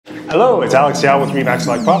Hello, it's Alex Yao with REBGV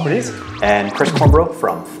Select Properties. And Chris Cornbrough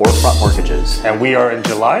from Forefront Mortgages. And we are in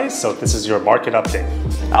July, so this is your market update.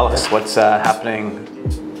 Alex, what's happening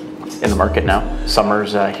in the market now?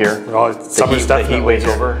 Summer's here. Well, summer's definitely the heat wave's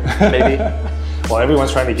over, maybe? Well,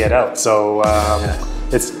 everyone's trying to get out, so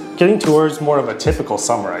it's getting towards more of a typical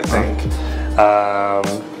summer, I think.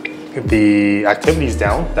 The activity's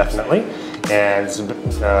down, definitely, and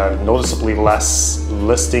noticeably less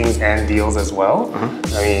listings and deals as well.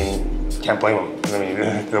 I mean, can't blame them. I mean,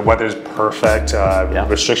 the weather's perfect.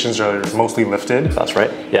 Restrictions are mostly lifted. That's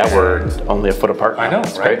right. Yeah, we're only a foot apart now. I know,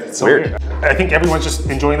 it's right? Great. It's so weird. I think everyone's just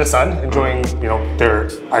enjoying the sun, enjoying, you know,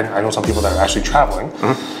 I know some people that are actually traveling.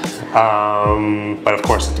 But of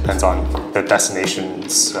course, it depends on the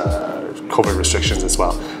destination's COVID restrictions as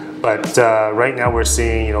well. But right now we're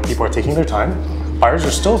seeing, you know, people are taking their time. Buyers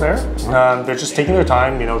are still there. They're just taking their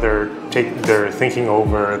time. You know, they're thinking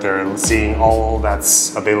over. They're seeing all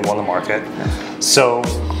that's available on the market. So,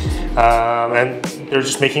 and they're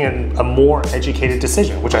just making a more educated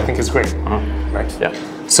decision, which I think is great. Right?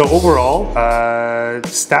 Yeah. So overall,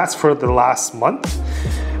 stats for the last month.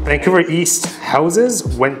 Vancouver East houses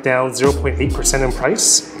went down 0.8% in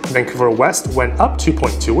price. Vancouver West went up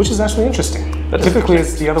 2.2%, which is actually interesting. Typically,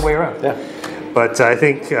 it's the other way around. Yeah. But I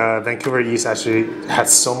think Vancouver East actually had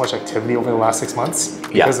so much activity over the last 6 months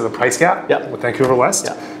because of the price gap with Vancouver West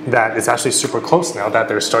that it's actually super close now that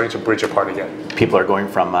they're starting to bridge apart again. People are going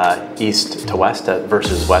from east to west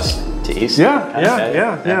versus west to east. Yeah.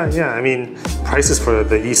 I mean, prices for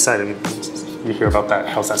the east side, I mean, you hear about that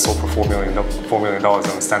house that sold for $4 million on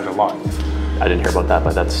a standard lot. I didn't hear about that,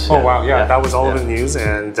 but that's... Oh wow, that was all over the news.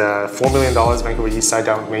 And $4 million, Vancouver East Side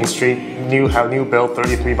down Main Street, new build,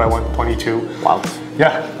 33 by 122. Wow.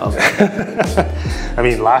 Yeah. Okay. I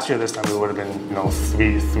mean, last year this time it would have been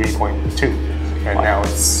 3.2, and now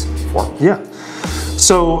it's 4. Yeah.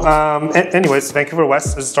 So, anyways, Vancouver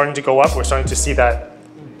West is starting to go up. We're starting to see that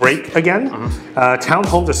break again.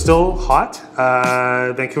 Townhomes are still hot.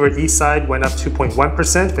 Vancouver East Side went up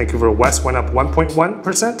 2.1%. Vancouver West went up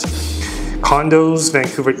 1.1%. Condos,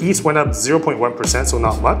 Vancouver East went up 0.1%, so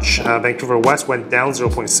not much. Vancouver West went down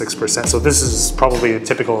 0.6%, so this is probably a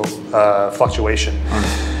typical fluctuation.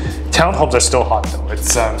 Townhomes are still hot though.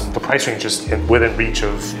 It's the price range is within reach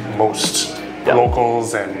of most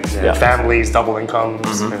locals and families, double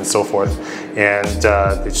incomes, and so forth, and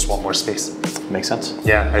they just want more space. Makes sense.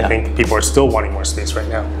 Yeah, I think people are still wanting more space right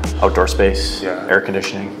now. Outdoor space, air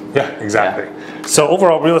conditioning. Yeah, exactly. So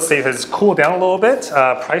overall, real estate has cooled down a little bit.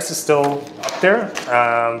 Price is still up there,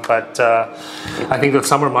 but I think the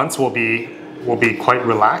summer months will be quite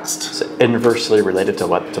relaxed. So inversely related to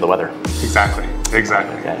the weather. Exactly.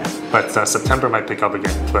 But September might pick up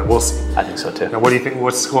again, but we'll see. I think so too. Now, what do you think?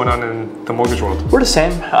 What's going on in the mortgage world? We're the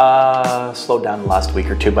same. Slowed down the last week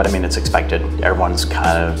or two, but I mean, it's expected. Everyone's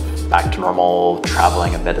kind of back to normal,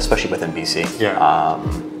 traveling a bit, especially within BC. Yeah.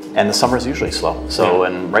 And the summer is usually slow, so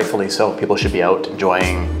and rightfully so. People should be out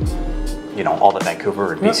enjoying, you know, all that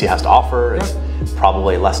Vancouver and BC has to offer.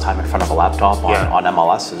 Probably less time in front of a laptop on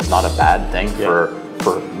MLS is not a bad thing for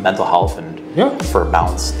mental health and for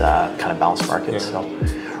balanced kind of balanced markets. So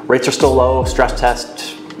rates are still low. Stress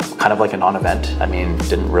test kind of like a non-event. I mean,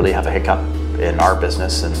 didn't really have a hiccup in our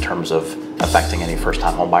business in terms of affecting any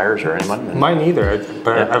first-time home buyers or anyone. Mine either,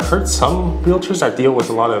 but I've heard some realtors that deal with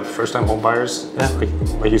a lot of first-time home buyers.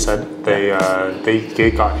 Like you said, they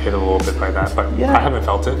got hit a little bit by that, but I haven't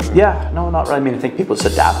felt it. Yeah, no, not really. I mean, I think people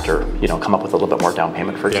just adapt or come up with a little bit more down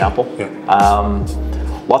payment, for example.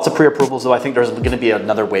 Lots of pre-approvals, though. I think there's going to be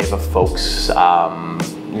another wave of folks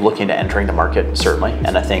looking to entering the market, certainly.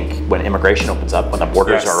 And I think when immigration opens up, when the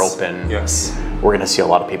borders are open, we're going to see a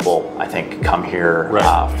lot of people, I think, come here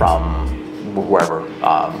from wherever,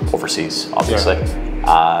 overseas, obviously,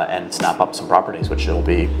 and snap up some properties, which will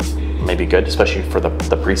be maybe good, especially for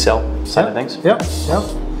the pre-sale side of things. Yeah.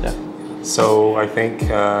 So I think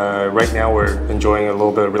right now we're enjoying a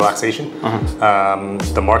little bit of relaxation.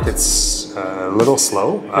 The market's a little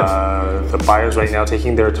slow. The buyers right now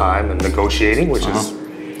taking their time and negotiating, which is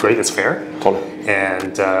great. It's fair. Totally.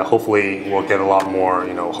 And hopefully we'll get a lot more,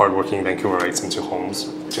 hardworking Vancouverites into homes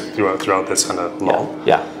throughout this kind of lull.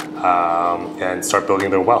 And start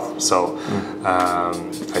building their wealth. So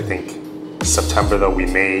I think September, though, we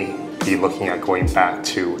may be looking at going back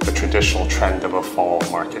to the traditional trend of a fall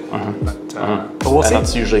market. But we'll see. And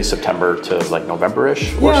that's usually September to like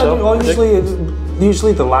November-ish or so? Well,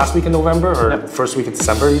 usually the last week of November or first week of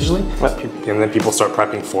December usually. And then people start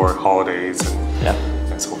prepping for holidays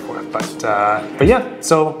and so forth. But yeah,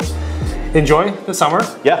 so enjoy the summer.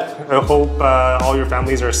 I hope all your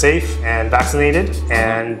families are safe and vaccinated,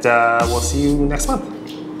 and we'll see you next month.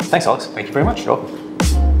 Thanks, Alex. Thank you very much. You're welcome.